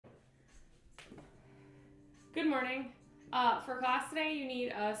Good morning. For class today, you need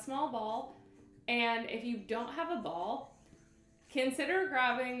a small ball, and if you don't have a ball, consider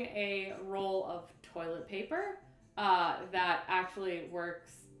grabbing a roll of toilet paper that actually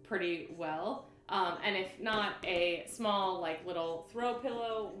works pretty well. And if not, a small, little throw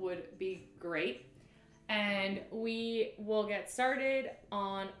pillow would be great. And we will get started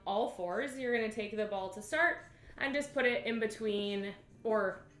on all fours. You're gonna take the ball to start and just put it in between,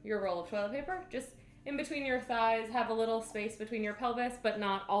 or your roll of toilet paper, just in between your thighs. Have a little space between your pelvis, but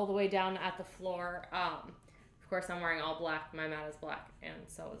not all the way down at the floor. Of course, I'm wearing all black. My mat is black, and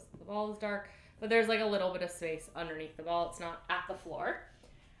so is the ball is dark. But there's like a little bit of space underneath the ball. It's not at the floor.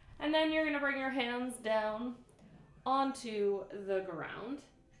 And then you're gonna bring your hands down onto the ground.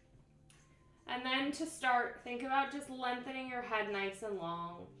 And then to start, think about just lengthening your head nice and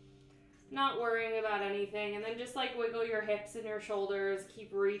long, not worrying about anything, and then just wiggle your hips and your shoulders.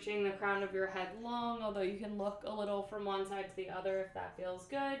 Keep reaching the crown of your head long, although you can look a little from one side to the other if that feels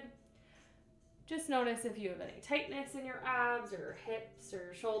good. Just notice if you have any tightness in your abs or hips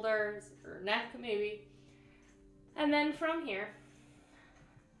or shoulders or neck maybe. And then from here,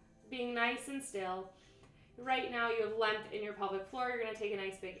 being nice and still, right now you have length in your pelvic floor. You're going to take a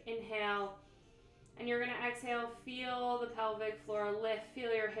nice big inhale. And you're going to exhale, feel the pelvic floor lift,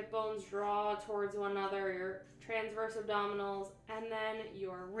 feel your hip bones draw towards one another, your transverse abdominals, and then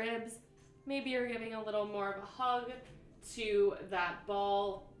your ribs. Maybe you're giving a little more of a hug to that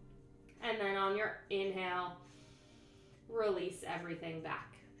ball. And then on your inhale, release everything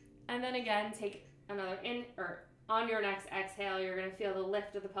back. And then again, take another on your next exhale, you're going to feel the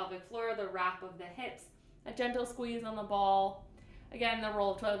lift of the pelvic floor, the wrap of the hips, a gentle squeeze on the ball. Again, the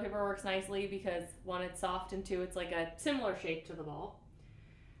roll of toilet paper works nicely because one, it's soft, and two, it's like a similar shape to the ball.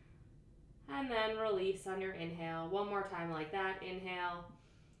 And then release on your inhale. One more time like that. Inhale.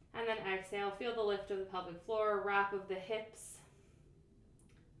 And then exhale. Feel the lift of the pelvic floor, wrap of the hips,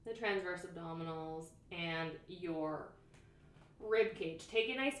 the transverse abdominals, and your rib cage. Take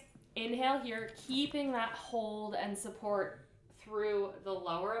a nice inhale here, keeping that hold and support through the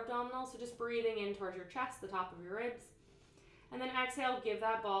lower abdominals. So just breathing in towards your chest, the top of your ribs. And then exhale, give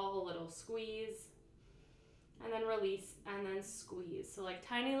that ball a little squeeze, and then release, and then squeeze. So like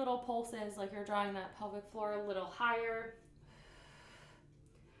tiny little pulses, like you're drawing that pelvic floor a little higher,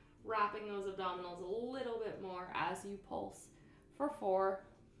 wrapping those abdominals a little bit more as you pulse for 4,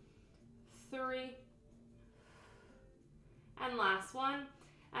 3, and last one,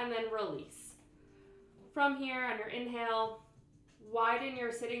 and then release. From here, on your inhale, widen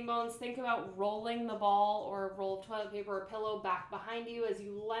your sitting bones. Think about rolling the ball or a roll of toilet paper or pillow back behind you as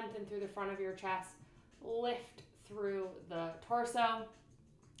you lengthen through the front of your chest. Lift through the torso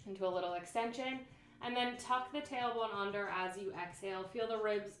into a little extension. And then tuck the tailbone under as you exhale. Feel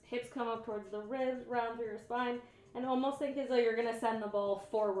the hips come up towards the ribs, round through your spine. And almost think as though you're going to send the ball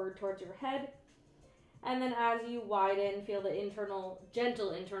forward towards your head. And then as you widen, feel the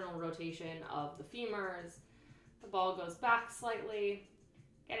gentle internal rotation of the femurs. The ball goes back slightly,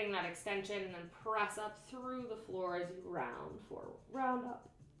 getting that extension, and then press up through the floor as you round forward, round up.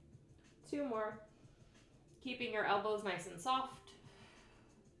 2 more. Keeping your elbows nice and soft.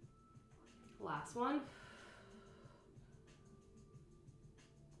 Last one.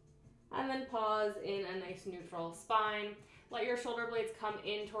 And then pause in a nice neutral spine. Let your shoulder blades come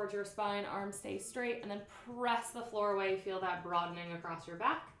in towards your spine, arms stay straight, and then press the floor away. Feel that broadening across your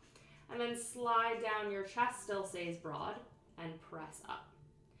back. And then slide down, your chest still stays broad, and press up.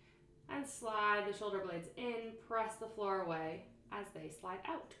 And slide the shoulder blades in, press the floor away as they slide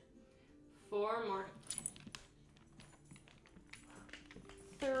out. 4 more.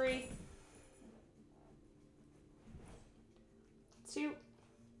 3, 2,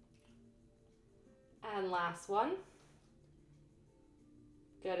 and last one.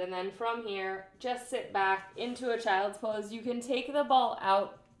 Good, and then from here, just sit back into a child's pose. You can take the ball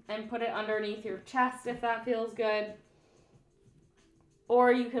out and put it underneath your chest if that feels good.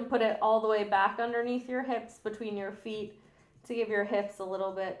 Or you can put it all the way back underneath your hips, between your feet, to give your hips a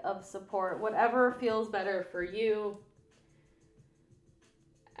little bit of support. Whatever feels better for you.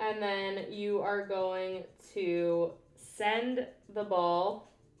 And then you are going to send the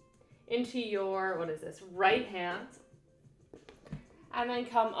ball into your, right hand. And then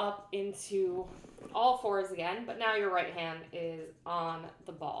come up into all fours again, but now your right hand is on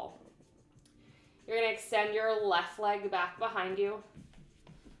the ball. You're going to extend your left leg back behind you,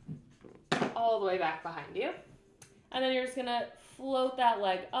 all the way back behind you. And then you're just going to float that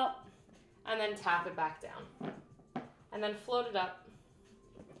leg up and then tap it back down. And then float it up,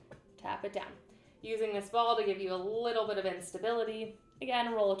 tap it down. Using this ball to give you a little bit of instability Again,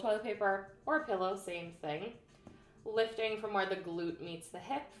 a roll of toilet paper or a pillow, same thing. Lifting from where the glute meets the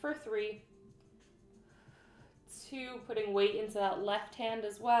hip for 3, 2, putting weight into that left hand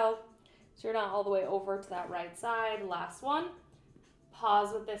as well, so you're not all the way over to that right side. Last one.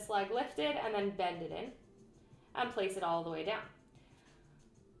 Pause with this leg lifted and then bend it in and place it all the way down.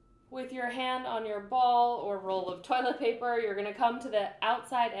 With your hand on your ball or roll of toilet paper, you're going to come to the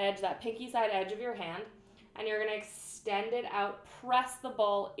outside edge, that pinky side edge of your hand, and you're going to extend it out, press the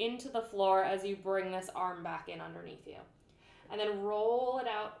ball into the floor as you bring this arm back in underneath you. And then roll it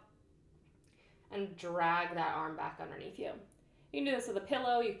out and drag that arm back underneath you. You can do this with a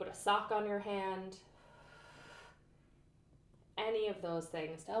pillow, you put a sock on your hand, any of those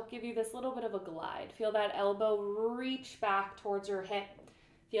things to help give you this little bit of a glide. Feel that elbow reach back towards your hip,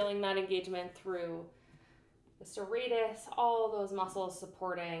 feeling that engagement through the serratus, all those muscles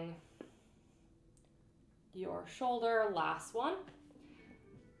supporting your shoulder. Last one.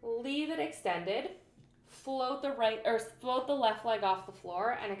 Leave it extended. Float the left leg off the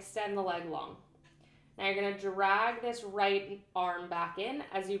floor and extend the leg long. Now you're going to drag this right arm back in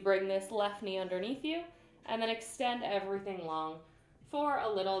as you bring this left knee underneath you, and then extend everything long for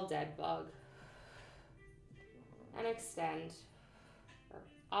a little dead bug. And extend.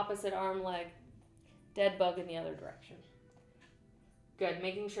 Opposite arm leg, dead bug in the other direction. Good,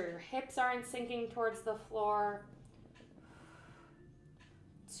 making sure your hips aren't sinking towards the floor.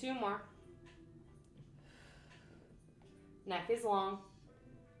 2 more. Neck is long.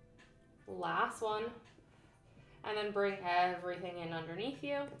 Last one. And then bring everything in underneath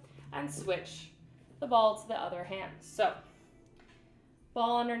you and switch the ball to the other hand. So,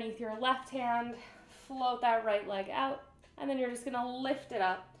 ball underneath your left hand, float that right leg out, and then you're just going to lift it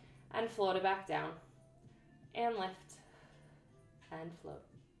up and float it back down. And lift and float.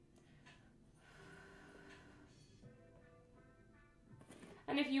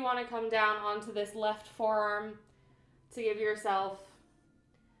 And if you want to come down onto this left forearm to give yourself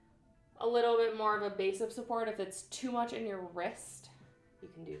a little bit more of a base of support, if it's too much in your wrist, you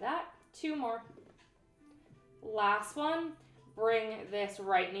can do that. 2 more. Last one, bring this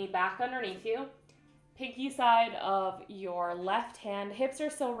right knee back underneath you. Pinky side of your left hand, hips are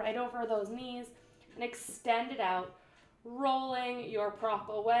still right over those knees, and extend it out, rolling your prop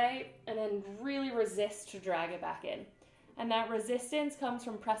away, and then really resist to drag it back in. And that resistance comes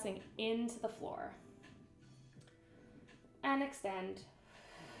from pressing into the floor. And extend,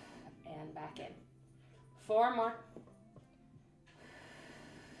 and back in. 4 more.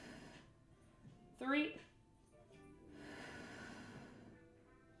 3,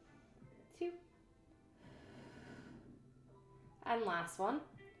 2, and last one.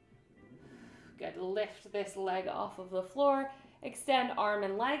 Good, lift this leg off of the floor, extend arm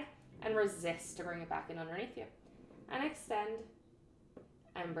and leg, and resist to bring it back in underneath you. And extend,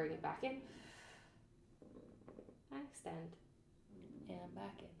 and bring it back in. And extend, and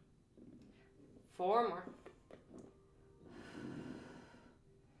back in. 4 more.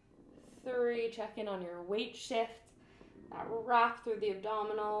 3, check in on your weight shift. That wrap through the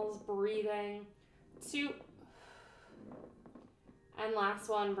abdominals, breathing. 2. And last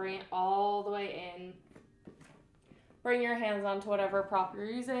one, bring it all the way in. Bring your hands onto whatever prop you're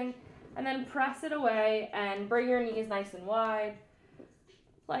using, and then press it away and bring your knees nice and wide.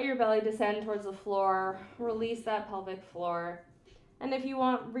 Let your belly descend towards the floor. Release that pelvic floor. And if you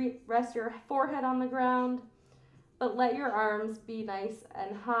want, rest your forehead on the ground, but let your arms be nice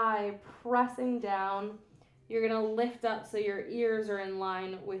and high, pressing down. You're going to lift up so your ears are in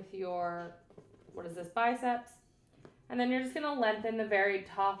line with your, biceps. And then you're just going to lengthen the very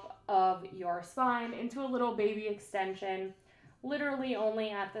top of your spine into a little baby extension, literally only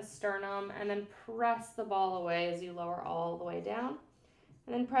at the sternum, and then press the ball away as you lower all the way down.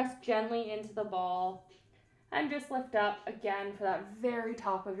 And then press gently into the ball and just lift up again for that very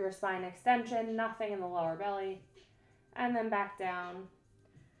top of your spine extension, nothing in the lower belly, and then back down.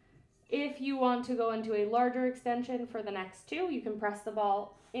 If you want to go into a larger extension for the next 2, you can press the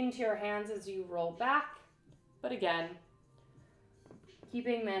ball into your hands as you roll back. But again,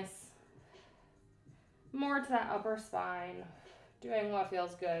 keeping this more to that upper spine, doing what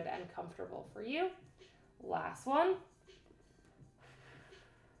feels good and comfortable for you. Last one.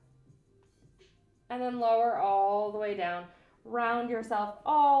 And then lower all the way down. Round yourself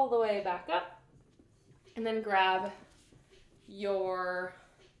all the way back up. And then grab your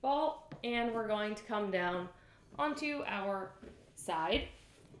ball, and we're going to come down onto our side.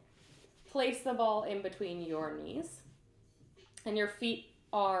 Place the ball in between your knees, and your feet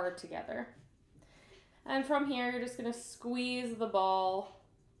are together. And from here, you're just going to squeeze the ball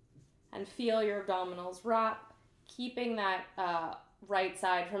and feel your abdominals wrap, keeping that right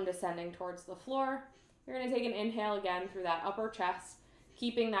side from descending towards the floor. You're going to take an inhale again through that upper chest,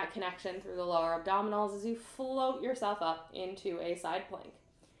 keeping that connection through the lower abdominals as you float yourself up into a side plank.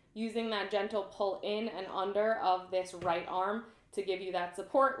 Using that gentle pull in and under of this right arm to give you that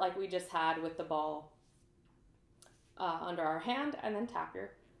support like we just had with the ball under our hand, and then tap your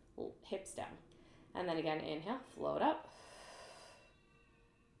hips down. And then again, inhale, float up,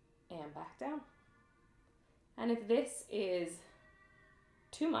 and back down. And if this is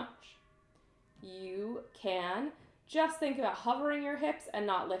too much, you can just think about hovering your hips and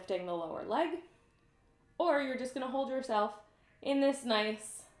not lifting the lower leg, or you're just going to hold yourself in this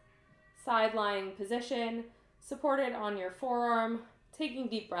nice side-lying position, supported on your forearm, taking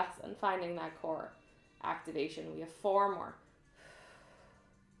deep breaths and finding that core activation. We have 4 more.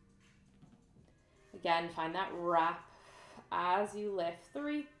 Again, find that wrap as you lift.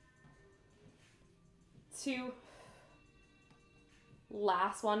 3, 2,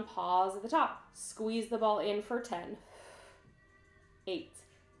 last one, pause at the top. Squeeze the ball in for 10, 8,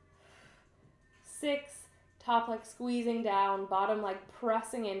 6, top leg squeezing down, bottom leg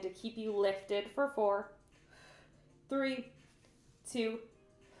pressing in to keep you lifted for 4, 3, 2,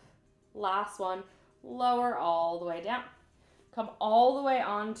 last one, lower all the way down. Come all the way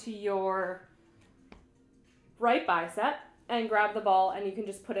onto your right bicep and grab the ball, and you can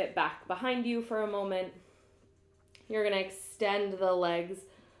just put it back behind you for a moment. You're going to extend the legs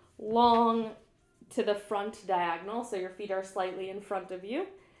long to the front diagonal, so your feet are slightly in front of you.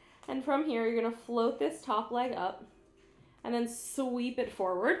 And from here, you're going to float this top leg up and then sweep it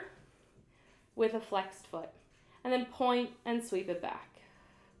forward with a flexed foot. And then point and sweep it back.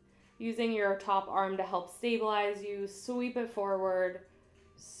 Using your top arm to help stabilize you, sweep it forward,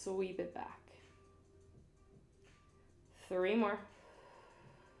 sweep it back. 3 more.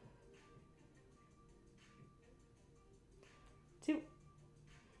 2.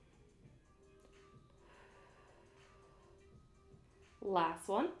 Last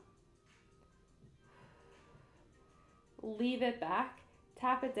one. Leave it back,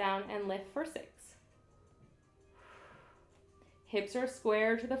 tap it down, and lift for 6. Hips are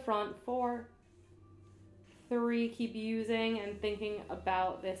square to the front. 4, 3, keep using and thinking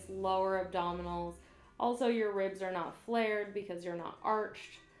about this lower abdominals. Also, your ribs are not flared because you're not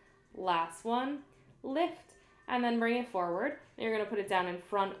arched. Last one, lift, and then bring it forward. You're going to put it down in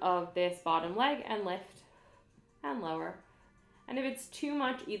front of this bottom leg and lift and lower. And if it's too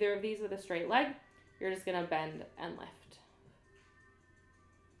much, either of these with a straight leg, you're just going to bend and lift.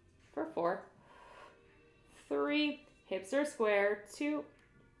 For 4, 3, hips are square. 2,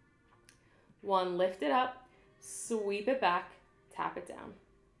 1, lift it up, sweep it back, tap it down.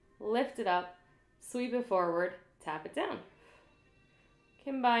 Lift it up, sweep it forward, tap it down.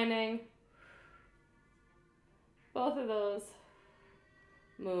 Combining both of those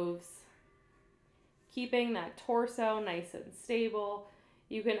moves, keeping that torso nice and stable.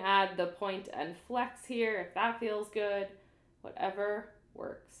 You can add the point and flex here if that feels good. Whatever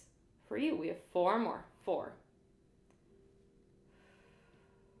works for you. We have 4 more. 4,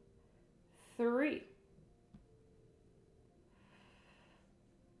 3,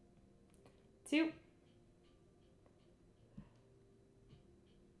 2,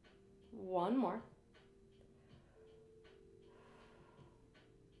 1 more.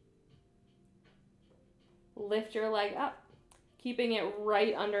 Lift your leg up, keeping it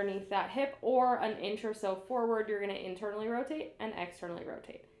right underneath that hip or an inch or so forward. You're going to internally rotate and externally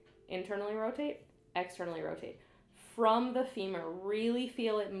rotate. Internally rotate, externally rotate. From the femur, really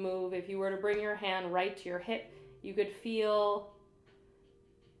feel it move. If you were to bring your hand right to your hip, you could feel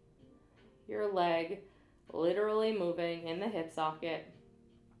your leg literally moving in the hip socket.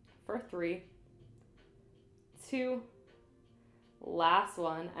 For 3, 2, last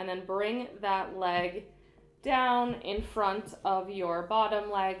one, and then bring that leg down in front of your bottom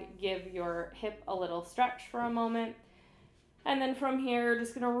leg. Give your hip a little stretch for a moment. And then from here,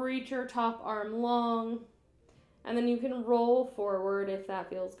 just going to reach your top arm long. And then you can roll forward if that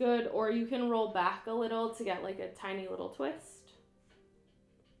feels good, or you can roll back a little to get like a tiny little twist.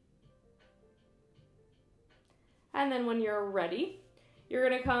 And then when you're ready, you're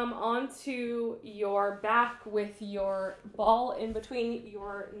going to come onto your back with your ball in between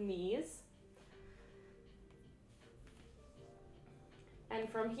your knees. And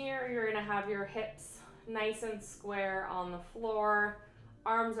from here, you're going to have your hips nice and square on the floor.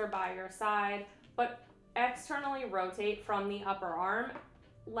 Arms are by your side, but externally rotate from the upper arm.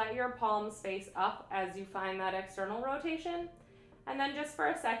 Let your palms face up as you find that external rotation. And then just for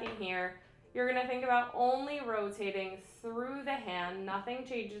a second here, you're going to think about only rotating through the hand. Nothing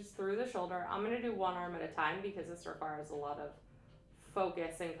changes through the shoulder. I'm going to do one arm at a time because this requires a lot of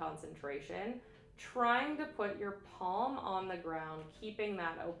focus and concentration, trying to put your palm on the ground, keeping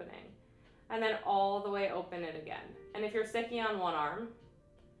that opening. And then all the way open it again. And if you're sticky on one arm,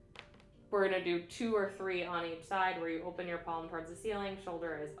 we're gonna do 2 or 3 on each side where you open your palm towards the ceiling,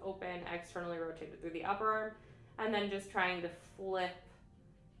 shoulder is open, externally rotated through the upper arm, and then just trying to flip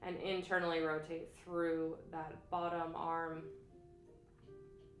and internally rotate through that bottom arm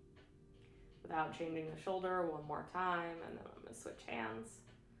without changing the shoulder. One more time, and then I'm gonna switch hands.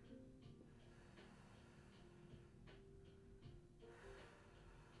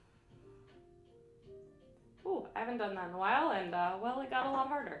 Ooh, I haven't done that in a while, and well, it got a lot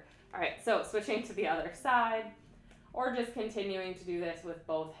harder. All right, so switching to the other side, or just continuing to do this with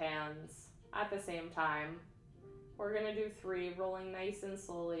both hands at the same time. We're gonna do 3, rolling nice and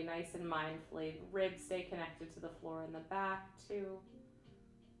slowly, nice and mindfully. Ribs stay connected to the floor in the back. 2.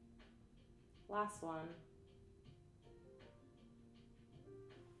 Last one.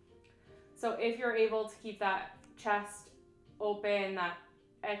 So if you're able to keep that chest open, that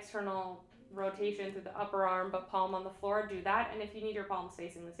external rotation through the upper arm, but palm on the floor, do that. And if you need your palms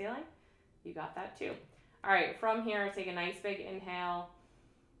facing the ceiling, you got that too. All right, from here, take a nice big inhale.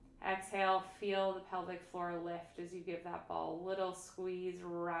 Exhale, feel the pelvic floor lift as you give that ball a little squeeze,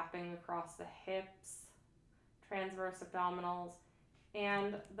 wrapping across the hips, transverse abdominals,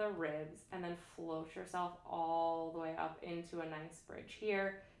 and the ribs, and then float yourself all the way up into a nice bridge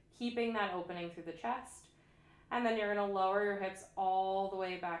here, keeping that opening through the chest. And then you're gonna lower your hips all the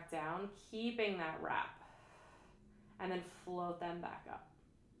way back down, keeping that wrap, and then float them back up.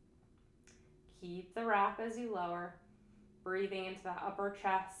 Keep the wrap as you lower, breathing into that upper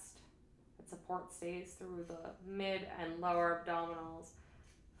chest. That support stays through the mid and lower abdominals.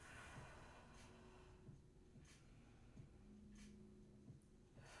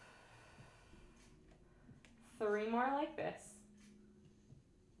 Three more like this.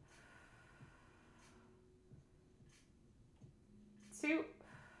 Two.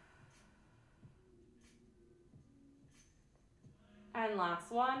 And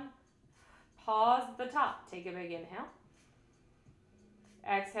last one. Pause at the top. Take a big inhale.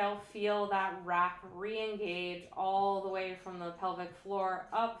 Exhale, feel that wrap re-engage all the way from the pelvic floor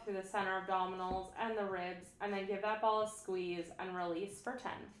up through the center abdominals and the ribs, and then give that ball a squeeze and release for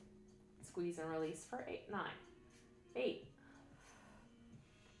 10. Squeeze and release for 8, 9, 8.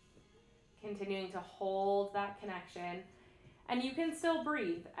 Continuing to hold that connection. And you can still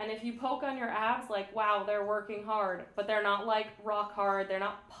breathe. And if you poke on your abs, like, wow, they're working hard, but they're not like rock hard. They're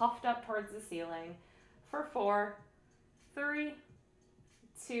not puffed up towards the ceiling. For 4, 3,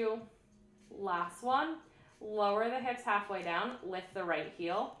 2, last one. Lower the hips halfway down, lift the right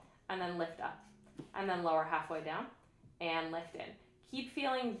heel, and then lift up. And then lower halfway down and lift in. Keep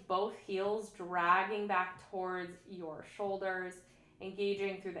feeling both heels dragging back towards your shoulders,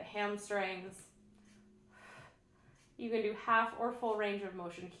 engaging through the hamstrings. You can do half or full range of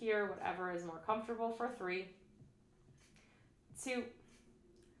motion here, whatever is more comfortable for 3, 2,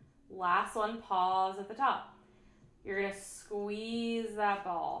 last one, pause at the top. You're gonna squeeze that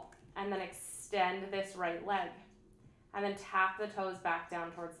ball and then extend this right leg and then tap the toes back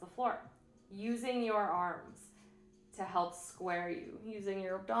down towards the floor, using your arms to help square you, using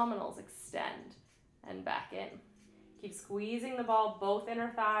your abdominals, extend and back in. Keep squeezing the ball, both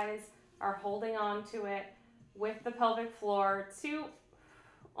inner thighs are holding on to it with the pelvic floor. 2,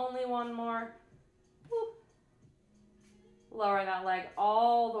 only one more. Woo. Lower that leg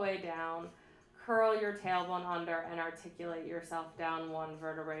all the way down. Curl your tailbone under and articulate yourself down 1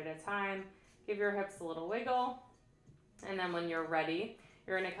 vertebrae at a time. Give your hips a little wiggle. And then when you're ready,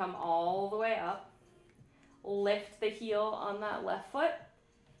 you're gonna come all the way up. Lift the heel on that left foot.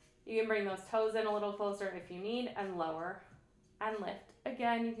 You can bring those toes in a little closer if you need, and lower and lift.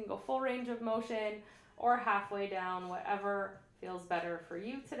 Again, you can go full range of motion or halfway down, whatever feels better for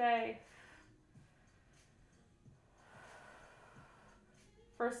you today.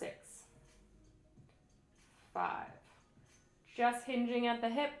 For 6, 5, just hinging at the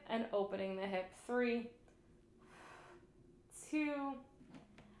hip and opening the hip. 3, 2,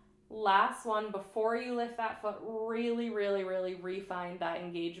 last one. Before you lift that foot, really, really, really refine that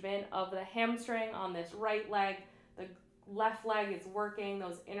engagement of the hamstring on this right leg. The left leg is working,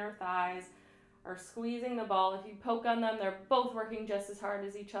 those inner thighs are squeezing the ball. If you poke on them, they're both working just as hard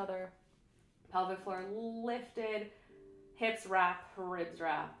as each other. Pelvic floor lifted, hips wrap, ribs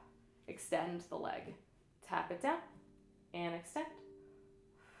wrap. Extend the leg. Tap it down and extend.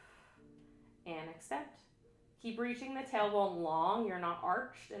 And extend. Keep reaching the tailbone long. You're not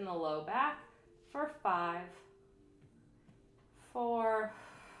arched in the low back. For 5, 4,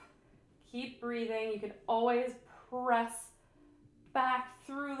 keep breathing. You can always press back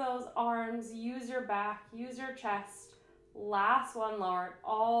through those arms. Use your back, use your chest. Last one, lower it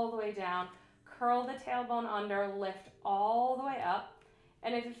all the way down. Curl the tailbone under, lift all the way up.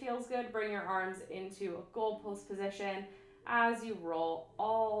 And if it feels good, bring your arms into a goalpost position as you roll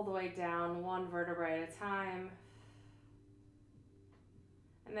all the way down, one vertebrae at a time.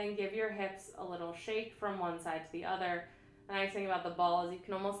 And then give your hips a little shake from one side to the other. The nice thing about the ball is you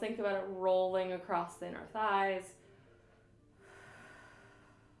can almost think about it rolling across the inner thighs.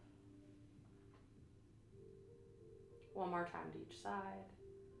 One more time to each side.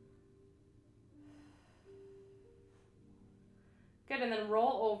 Good, and then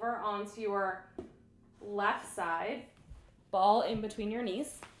roll over onto your left side. Ball in between your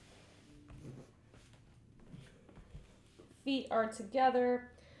knees. Feet are together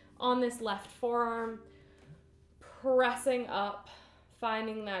on this left forearm. Pressing up,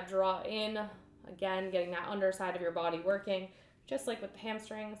 finding that draw in. Again, getting that underside of your body working, just like with the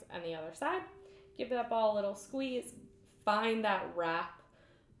hamstrings and the other side. Give that ball a little squeeze. Find that wrap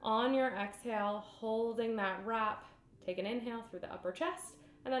on your exhale, holding that wrap. Take an inhale through the upper chest,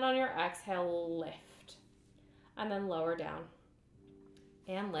 and then on your exhale, lift. And then lower down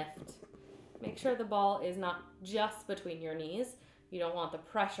and lift. Make sure the ball is not just between your knees. You don't want the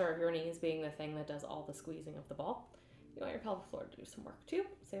pressure of your knees being the thing that does all the squeezing of the ball. You want your pelvic floor to do some work too.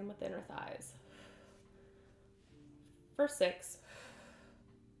 Same with the inner thighs. For 6,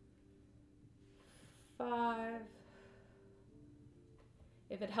 5.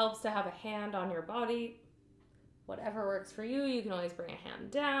 If it helps to have a hand on your body, whatever works for you, you can always bring a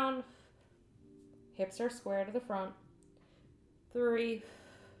hand down. Hips are square to the front. 3,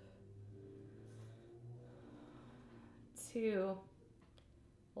 2.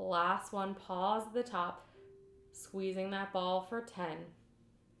 Last one, pause at the top, squeezing that ball for 10,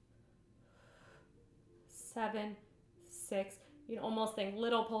 7, 6. You can almost think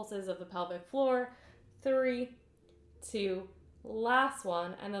little pulses of the pelvic floor. 3, 2, last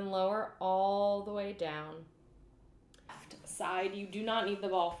one, and then lower all the way down. Left side, you do not need the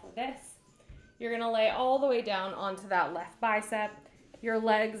ball for this. You're gonna lay all the way down onto that left bicep. Your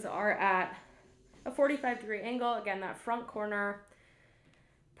legs are at a 45-degree angle. Again, that front corner.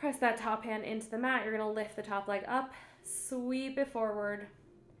 Press that top hand into the mat. You're gonna lift the top leg up, sweep it forward,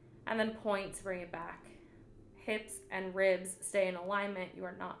 and then point to bring it back. Hips and ribs stay in alignment. You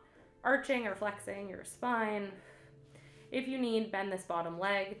are not arching or flexing your spine. If you need, bend this bottom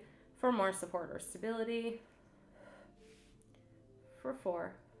leg for more support or stability. For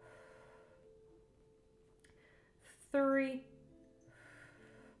 4, 3,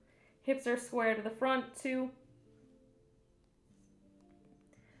 hips are square to the front. 2,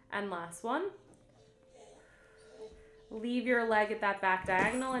 and last one. Leave your leg at that back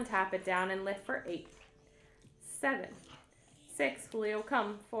diagonal and tap it down and lift for 8, 7, 6, Julio,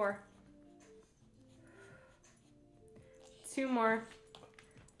 come. 4, 2 more.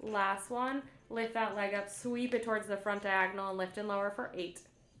 Last one. Lift that leg up, sweep it towards the front diagonal and lift and lower for 8,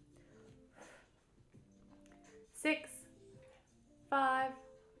 6, 5,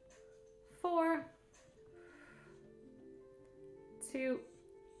 4, 2,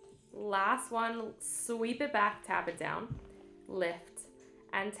 last one. Sweep it back, tap it down, lift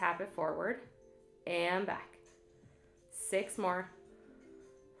and tap it forward and back. 6 more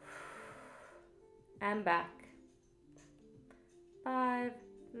and back. 5,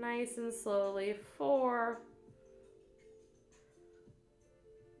 nice and slowly. 4,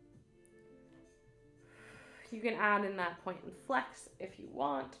 you can add in that point and flex if you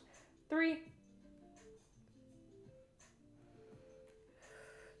want. 3,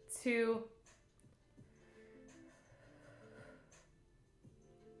 2,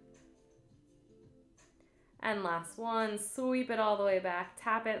 and last one. Sweep it all the way back,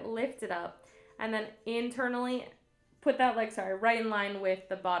 tap it, lift it up, and then internally put that leg, right in line with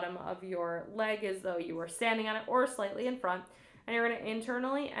the bottom of your leg as though you were standing on it or slightly in front. And you're going to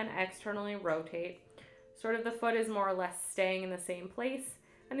internally and externally rotate. Sort of the foot is more or less staying in the same place.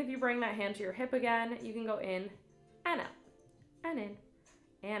 And if you bring that hand to your hip again, you can go in and out and in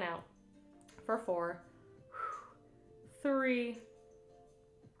and out for 4, 3,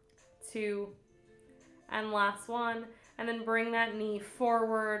 2, and last one. And then bring that knee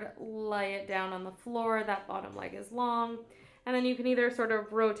forward, lay it down on the floor. That bottom leg is long. And then you can either sort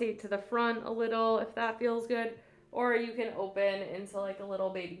of rotate to the front a little if that feels good, or you can open into like a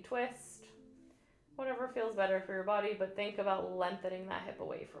little baby twist. Whatever feels better for your body, but think about lengthening that hip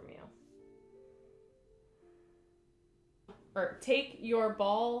away from you. Or take your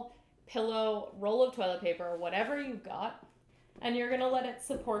ball, pillow, roll of toilet paper, whatever you've got, and you're gonna let it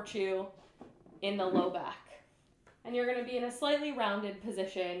support you in the low back. And you're going to be in a slightly rounded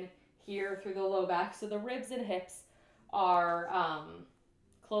position here through the low back. So the ribs and hips are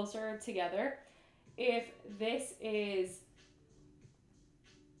closer together. If this is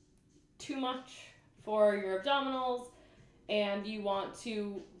too much for your abdominals and you want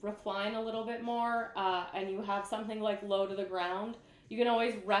to recline a little bit more and you have something like low to the ground, you can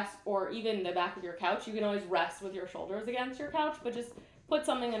always rest, or even the back of your couch, you can always rest with your shoulders against your couch, but just put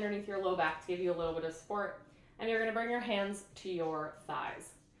something underneath your low back to give you a little bit of support. And you're going to bring your hands to your thighs.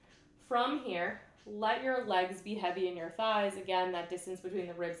 From here, let your legs be heavy in your thighs. Again, that distance between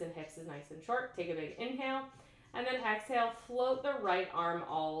the ribs and hips is nice and short. Take a big inhale. And then exhale, float the right arm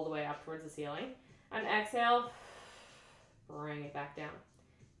all the way up towards the ceiling. And exhale, bring it back down.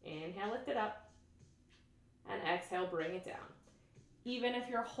 Inhale, lift it up. And exhale, bring it down. Even if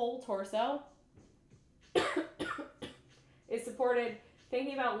your whole torso is supported,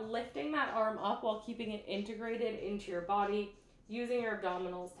 thinking about lifting that arm up while keeping it integrated into your body, using your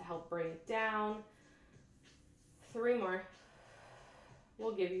abdominals to help bring it down. 3 more.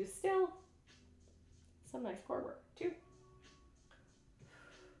 We'll give you still some nice core work. 2.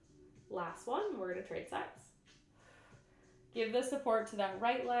 Last one, we're going to trade sides. Give the support to that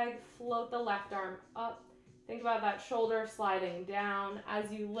right leg, float the left arm up. Think about that shoulder sliding down.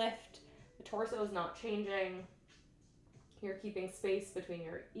 As you lift, the torso is not changing. You're keeping space between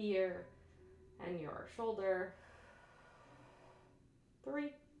your ear and your shoulder.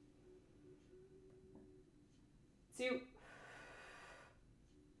 3, 2.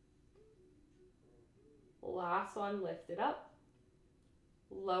 Last one, lift it up.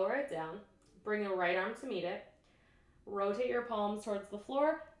 Lower it down. Bring the right arm to meet it. Rotate your palms towards the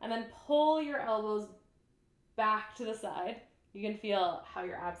floor and then pull your elbows back to the side. You can feel how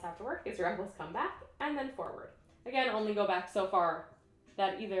your abs have to work as your elbows come back and then forward. Again, only go back so far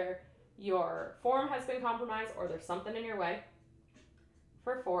that either your form has been compromised or there's something in your way.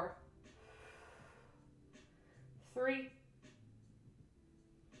 For 4, 3,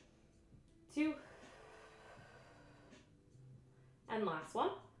 2, and last one.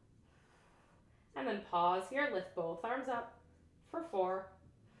 And then pause here, lift both arms up. For 4,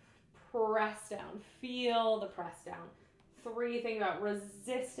 press down, feel the press down. 3, think about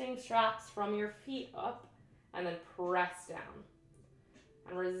resisting straps from your feet up and then press down.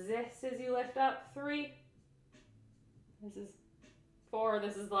 And resist as you lift up. 3, this is 4,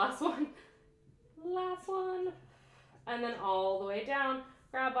 this is the last one. Last one. And then all the way down,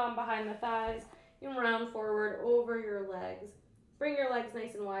 grab on behind the thighs, you can round forward over your legs. Bring your legs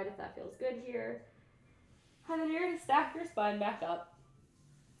nice and wide if that feels good here. And then you're going to stack your spine back up.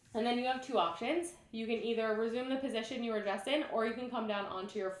 And then you have 2 options. You can either resume the position you were just in, or you can come down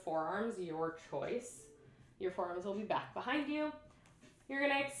onto your forearms, your choice. Your forearms will be back behind you. You're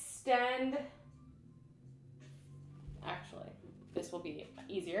going to extend. Actually, this will be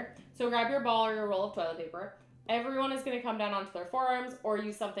easier. So grab your ball or your roll of toilet paper. Everyone is going to come down onto their forearms or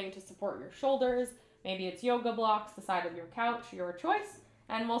use something to support your shoulders. Maybe it's yoga blocks, the side of your couch, your choice.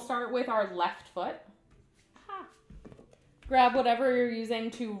 And we'll start with our left foot. Grab whatever you're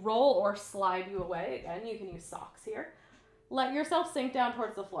using to roll or slide you away. Again, you can use socks here. Let yourself sink down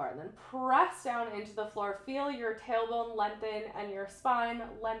towards the floor and then press down into the floor. Feel your tailbone lengthen and your spine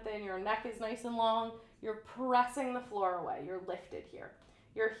lengthen. Your neck is nice and long. You're pressing the floor away. You're lifted here.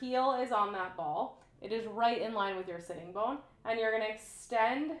 Your heel is on that ball. It is right in line with your sitting bone. And you're going to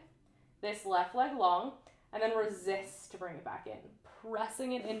extend this left leg long and then resist to bring it back in.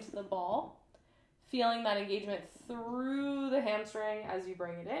 Pressing it into the ball. Feeling that engagement through the hamstring as you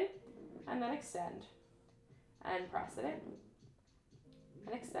bring it in. And then extend. And press it in.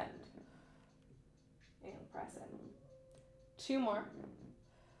 And extend. And press in. 2 more.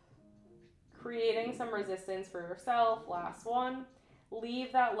 Creating some resistance for yourself. Last one.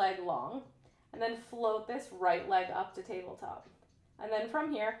 Leave that leg long. And then float this right leg up to tabletop. And then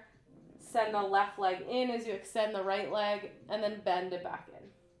from here, send the left leg in as you extend the right leg. And then bend it back in.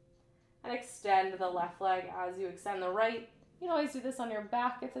 And extend the left leg as you extend the right. You can always do this on your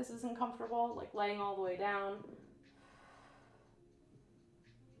back if this isn't comfortable, like laying all the way down.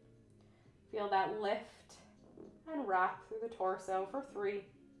 Feel that lift and wrap through the torso for 3,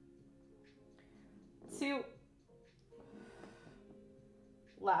 2,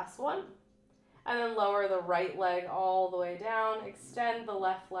 last one. And then lower the right leg all the way down, extend the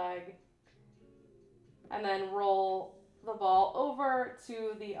left leg, and then roll the ball over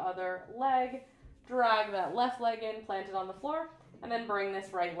to the other leg. Drag that left leg in, plant it on the floor, and then bring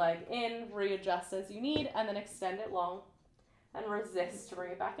this right leg in, readjust as you need, and then extend it long, and resist to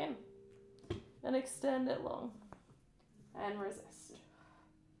bring it back in. And extend it long, and resist.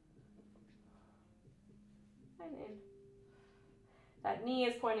 and in. That knee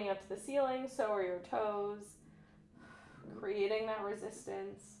is pointing up to the ceiling, so are your toes, creating that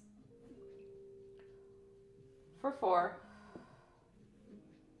resistance. For 4,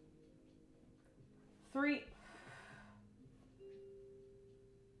 3,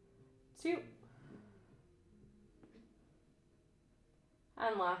 2,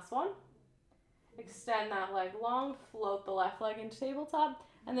 and last one. Extend that leg long, float the left leg into tabletop,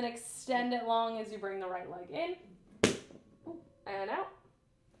 and then extend it long as you bring the right leg in, and out,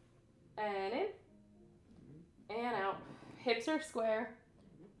 and in, and out. Hips are square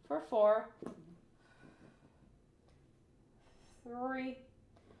for 4, 3,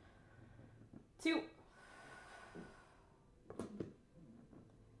 2,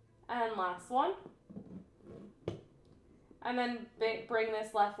 and last one. And then bring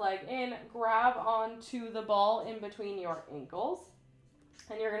this left leg in, grab onto the ball in between your ankles,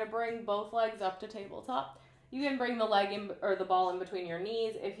 and you're gonna bring both legs up to tabletop. You can bring the leg in, or the ball in between your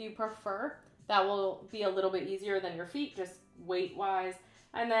knees if you prefer. That will be a little bit easier than your feet, just weight-wise.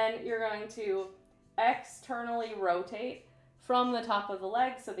 And then you're going to externally rotate from the top of the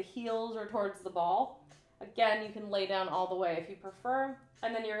leg so the heels are towards the ball. Again, you can lay down all the way if you prefer.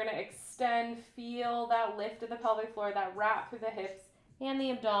 And then you're going to extend, feel that lift of the pelvic floor, that wrap through the hips and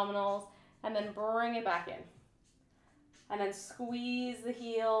the abdominals, and then bring it back in. And then squeeze the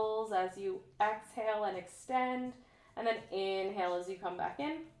heels as you exhale and extend, and then inhale as you come back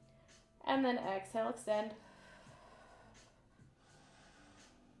in, and then exhale, extend.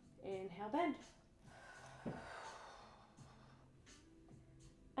 Inhale, bend.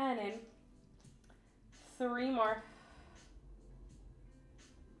 And in. 3 more.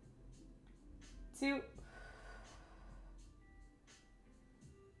 2.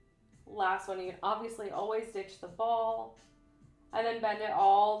 Last one. You can obviously always ditch the ball and then bend it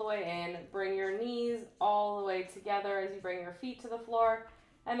all the way in. Bring your knees all the way together as you bring your feet to the floor,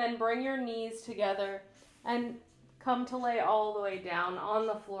 and then bring your knees together and come to lay all the way down on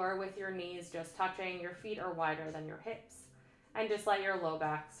the floor with your knees just touching. Your feet are wider than your hips, and just let your low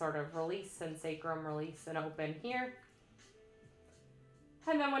back sort of release and sacrum release and open here.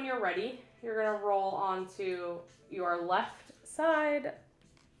 And then when you're ready, you're going to roll onto your left side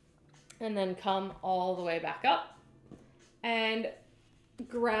and then come all the way back up and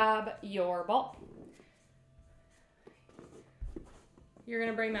grab your ball. You're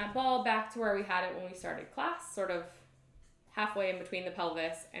going to bring that ball back to where we had it when we started class, sort of halfway in between the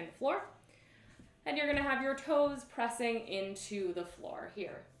pelvis and the floor. And you're going to have your toes pressing into the floor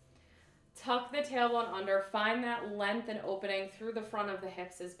here. Tuck the tailbone under, find that length and opening through the front of the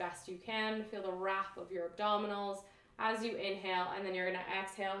hips as best you can. Feel the wrap of your abdominals as you inhale, and then you're going to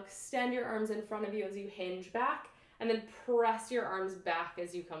exhale. Extend your arms in front of you as you hinge back, and then press your arms back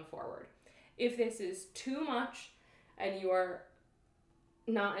as you come forward. If this is too much and you are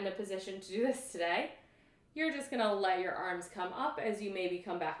not in a position to do this today, you're just going to let your arms come up as you maybe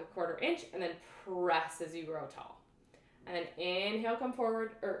come back a 1/4 inch, and then press as you grow tall. And then inhale, come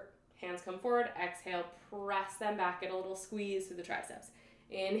forward, or hands come forward, exhale, press them back, get a little squeeze through the triceps.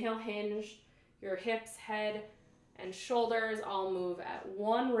 Inhale, hinge, your hips, head, and shoulders all move at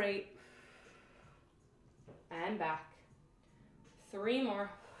one rate. And back. 3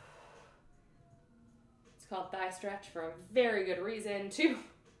 more. It's called thigh stretch for a very good reason. 2.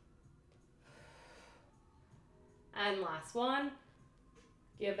 And last one.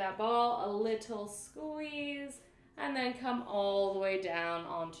 Give that ball a little squeeze, and then come all the way down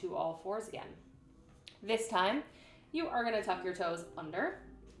onto all fours again. This time, you are going to tuck your toes under.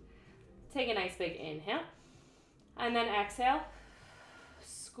 Take a nice big inhale, and then exhale.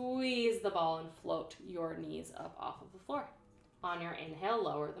 Squeeze the ball and float your knees up off of the floor. On your inhale,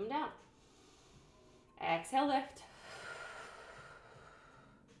 lower them down. Exhale, lift.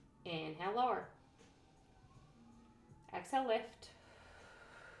 Inhale, lower. Exhale, lift.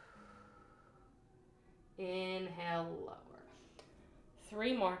 Inhale, lower.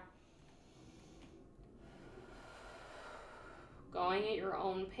 3 more. Going at your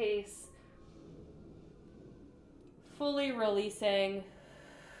own pace. Fully releasing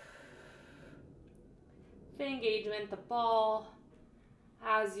the engagement, the ball,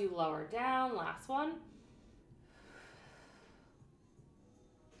 as you lower down. Last one.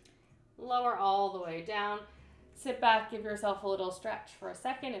 Lower all the way down. Sit back, give yourself a little stretch for a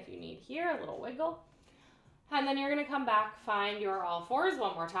second if you need here, a little wiggle. And then you're going to come back, find your all fours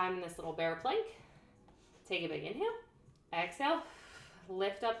one more time in this little bear plank. Take a big inhale. Exhale.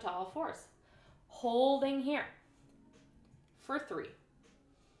 Lift up to all fours. Holding here for 3.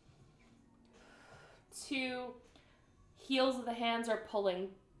 2. Heels of the hands are pulling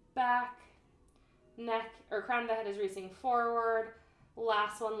back. Neck or crown of the head is reaching forward.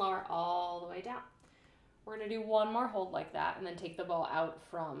 Last one, lower all the way down. We're going to do one more hold like that and then take the ball out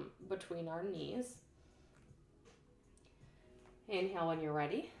from between our knees. Inhale when you're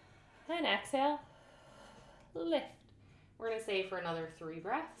ready. And exhale, lift. We're going to stay for another 3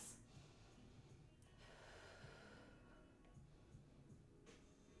 breaths.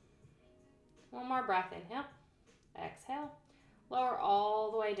 One more breath, inhale, exhale, lower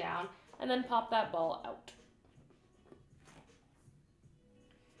all the way down, and then pop that ball out.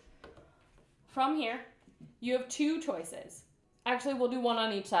 From here, you have 2 choices. Actually, we'll do one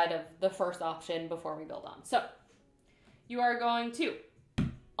on each side of the first option before we build on. So, you are going to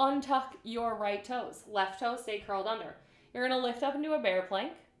untuck your right toes. Left toe stay curled under. You're going to lift up into a bear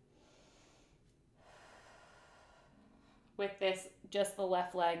plank. With this, just the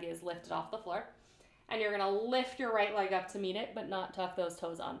left leg is lifted off the floor. And you're going to lift your right leg up to meet it, but not tuck those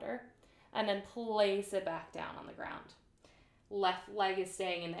toes under. And then place it back down on the ground. Left leg is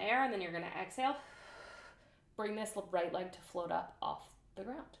staying in the air, and then you're going to exhale. Bring this right leg to float up off the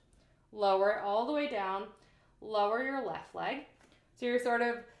ground. Lower it all the way down. Lower your left leg. So you're sort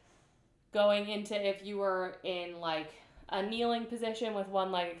of going into, if you were in like a kneeling position with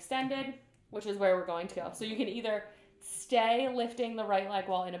one leg extended, which is where we're going to go. So you can either stay lifting the right leg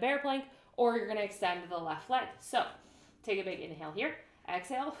while in a bear plank, or you're going to extend the left leg. So take a big inhale here.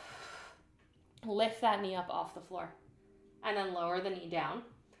 Exhale. Lift that knee up off the floor. And then lower the knee down.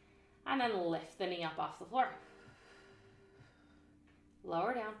 And then lift the knee up off the floor.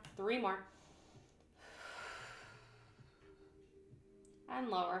 Lower down. 3 more. And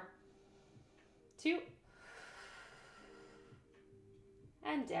lower. 2.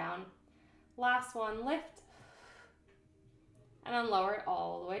 And down. Last one, lift. And then lower it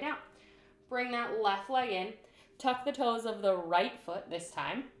all the way down. Bring that left leg in. Tuck the toes of the right foot this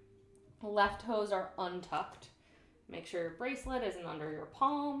time. Left toes are untucked. Make sure your bracelet isn't under your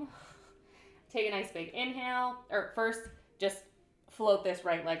palm. Take a nice big inhale. Or first, just float this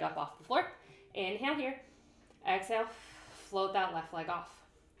right leg up off the floor. Inhale here. Exhale. Float that left leg off.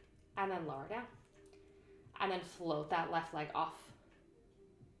 And then lower down. And then float that left leg off.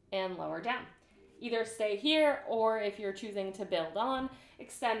 And lower down. Either stay here, or if you're choosing to build on,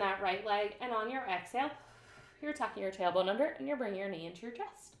 extend that right leg, and on your exhale, you're tucking your tailbone under, and you're bringing your knee into your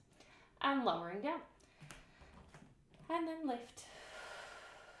chest. And lowering down. And then lift.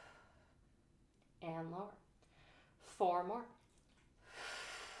 And lower. 4 more.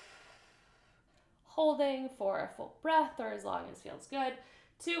 Holding for a full breath, or as long as feels good.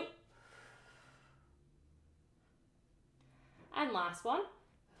 2. And last one.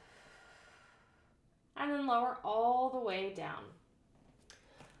 And then lower all the way down.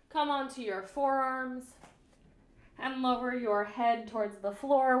 Come onto your forearms and lower your head towards the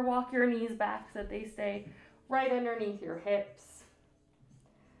floor. Walk your knees back so that they stay right underneath your hips.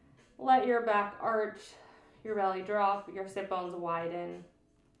 Let your back arch, your belly drop, your sit bones widen.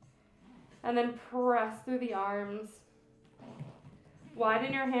 And then press through the arms.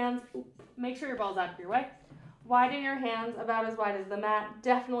 Widen your hands. Make sure your ball's out of your way. Widen your hands about as wide as the mat,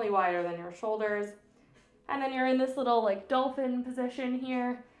 definitely wider than your shoulders. And then you're in this little like dolphin position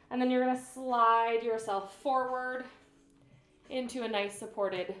here. And then you're going to slide yourself forward into a nice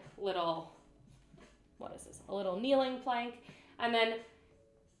supported little, what is this? A little kneeling plank. And then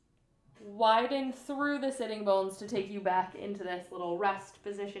widen through the sitting bones to take you back into this little rest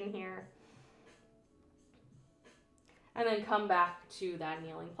position here. And then come back to that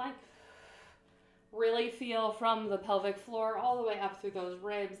kneeling plank. Really feel from the pelvic floor all the way up through those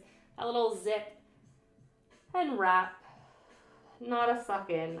ribs, a little zip and wrap, not a suck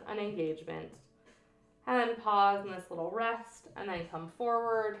in, an engagement. And then pause in this little rest, and then come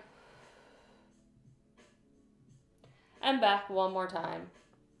forward. And back one more time.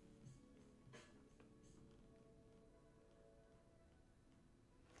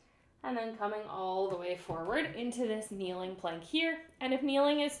 And then coming all the way forward into this kneeling plank here. And if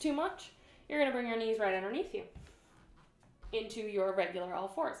kneeling is too much, you're going to bring your knees right underneath you into your regular all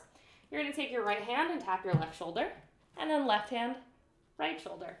fours. You're going to take your right hand and tap your left shoulder, and then left hand, right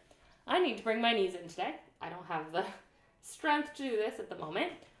shoulder. I need to bring my knees in today. I don't have the strength to do this at the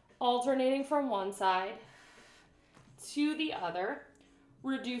moment. Alternating from one side to the other,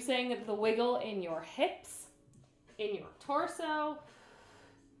 reducing the wiggle in your hips, in your torso,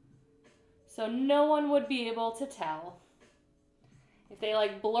 so no one would be able to tell. If they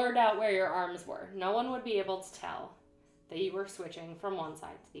like blurred out where your arms were, no one would be able to tell that you were switching from one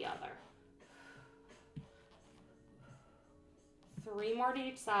side to the other. 3 more to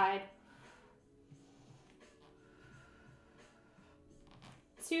each side.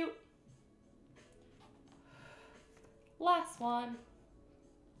 2. Last one.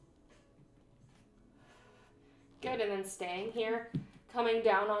 Good, and then staying here, coming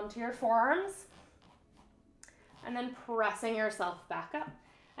down onto your forearms, and then pressing yourself back up.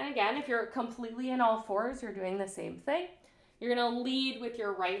 And again, if you're completely in all fours, you're doing the same thing. You're gonna lead with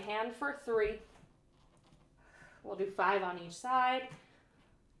your right hand for 3. We'll do 5 on each side.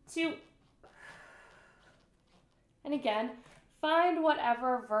 2. And again, find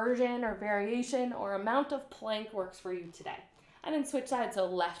whatever version or variation or amount of plank works for you today. And then switch sides, so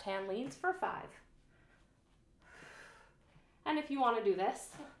left hand leads for 5. And if you want to do this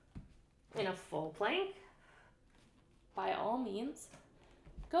in a full plank, by all means,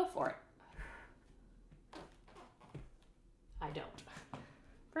 go for it. I don't.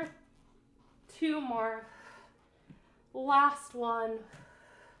 For 2 more. Last one.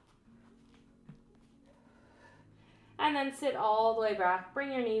 And then sit all the way back.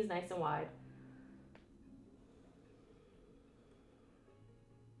 Bring your knees nice and wide.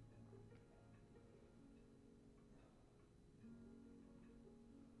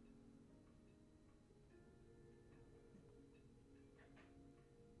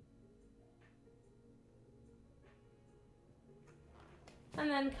 And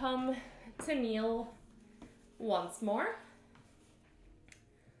then come to kneel once more.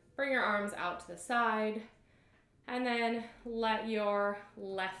 Bring your arms out to the side. And then let your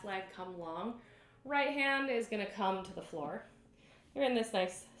left leg come long. Right hand is going to come to the floor. You're in this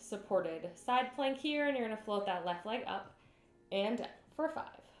nice supported side plank here, and you're going to float that left leg up and down for 5.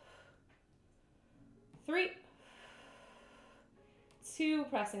 3. 2,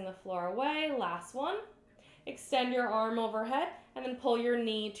 pressing the floor away. Last one. Extend your arm overhead and then pull your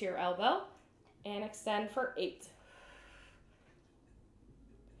knee to your elbow and extend for 8.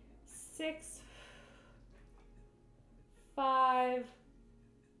 6. 5.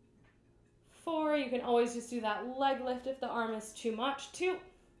 4. You can always just do that leg lift if the arm is too much. 2.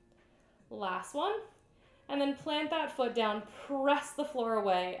 Last one. And then plant that foot down, press the floor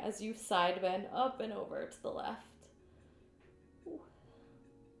away as you side bend up and over to the left.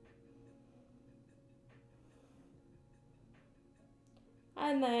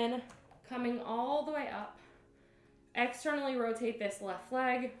 And then coming all the way up, externally rotate this left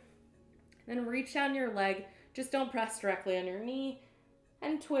leg, then reach down your leg. Just don't press directly on your knee,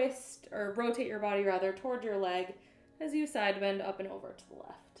 and twist, or rotate your body rather, toward your leg as you side bend up and over to the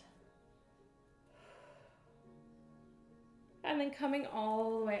left. And then coming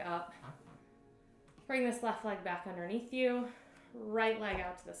all the way up, bring this left leg back underneath you, right leg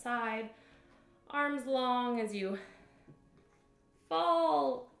out to the side, arms long as you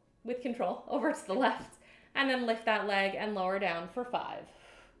fall with control over to the left, and then lift that leg and lower down for 5,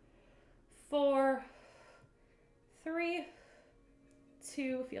 4, 3,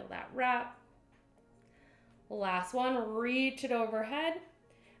 2, feel that wrap. Last one, reach it overhead,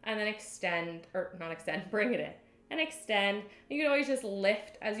 and then extend, or not extend, bring it in, and extend. You can always just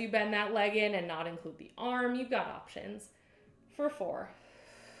lift as you bend that leg in and not include the arm. You've got options for 4.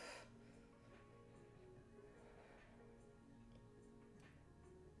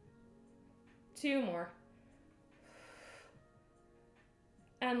 2 more.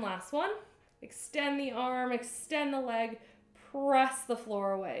 And last one. Extend the arm, extend the leg, press the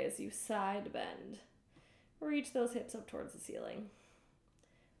floor away as you side bend. Reach those hips up towards the ceiling.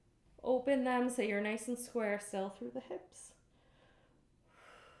 Open them so you're nice and square still through the hips.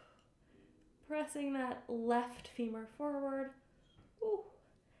 Pressing that left femur forward. Ooh.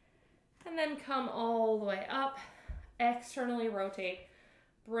 And then come all the way up. Externally rotate.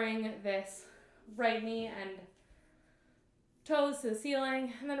 Bring this right knee and toes to the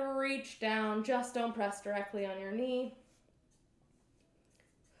ceiling, and then reach down. Just don't press directly on your knee.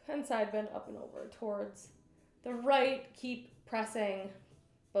 And side bend up and over towards the right. Keep pressing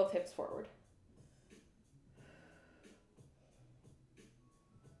both hips forward.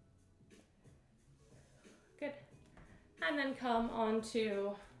 Good. And then come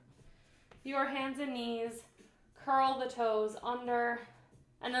onto your hands and knees. Curl the toes under,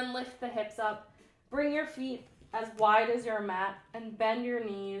 and then lift the hips up. Bring your feet as wide as your mat and bend your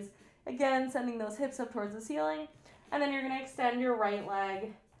knees. Again, sending those hips up towards the ceiling. And then you're going to extend your right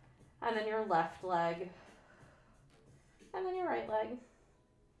leg, and then your left leg, and then your right leg,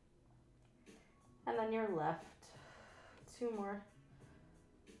 and then your left. 2 more.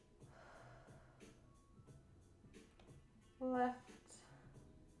 Left.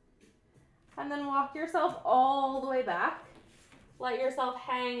 And then walk yourself all the way back. Let yourself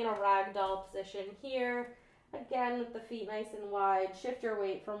hang in a ragdoll position here. Again, with the feet nice and wide. Shift your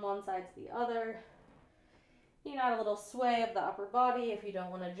weight from one side to the other. You can add a little sway of the upper body if you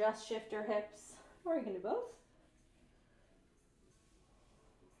don't want to just shift your hips, or you can do both.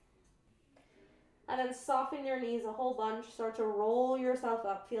 And then soften your knees a whole bunch. Start to roll yourself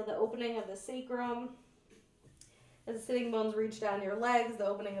up. Feel the opening of the sacrum. As the sitting bones reach down your legs, the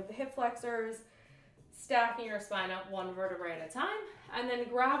opening of the hip flexors. Stacking your spine up one vertebrae at a time. And then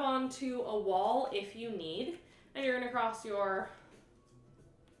grab onto a wall if you need. And you're going to cross your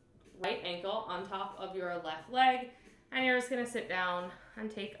right ankle on top of your left leg. And you're just going to sit down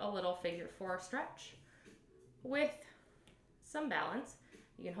and take a little figure 4 stretch with some balance.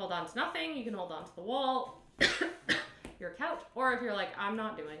 You can hold on to nothing. You can hold on to the wall, your couch, or if you're like, I'm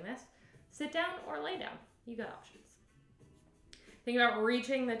not doing this, sit down or lay down. You got options. Think about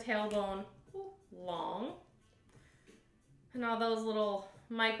reaching the tailbone long and all those little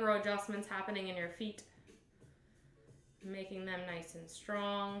micro adjustments happening in your feet, making them nice and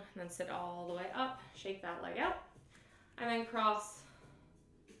strong. And then sit all the way up, shake that leg out, and then cross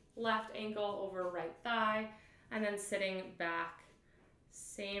left ankle over right thigh, and then sitting back.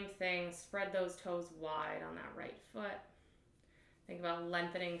 Same thing, spread those toes wide on that right foot. Think about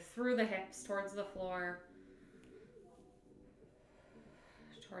lengthening through the hips towards the floor.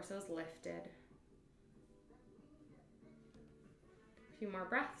 Torso's lifted. A few more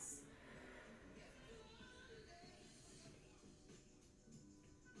breaths.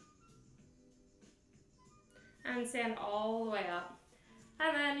 And stand all the way up.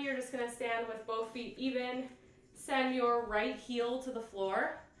 And then you're just gonna stand with both feet even. Send your right heel to the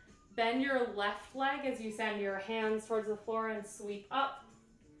floor. Bend your left leg as you send your hands towards the floor and sweep up.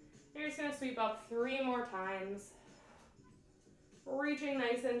 You're just gonna sweep up 3 more times. Reaching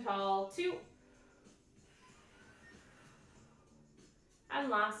nice and tall, 2. And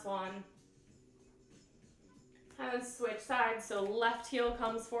last one. And then switch sides. So left heel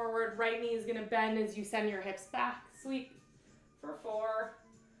comes forward, right knee is gonna bend as you send your hips back. Sweep for 4,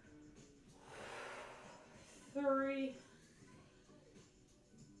 3,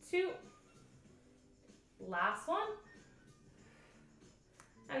 2. Last one.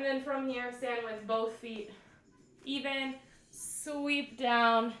 And then from here, stand with both feet even, sweep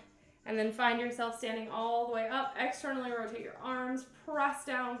down, and then find yourself standing all the way up. Externally rotate your arms, press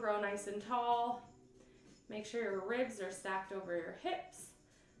down, grow nice and tall. Make sure your ribs are stacked over your hips.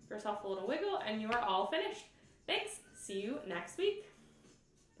 Give yourself a little wiggle, and you are all finished. Thanks. See you next week.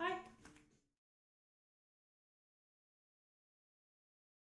 Bye.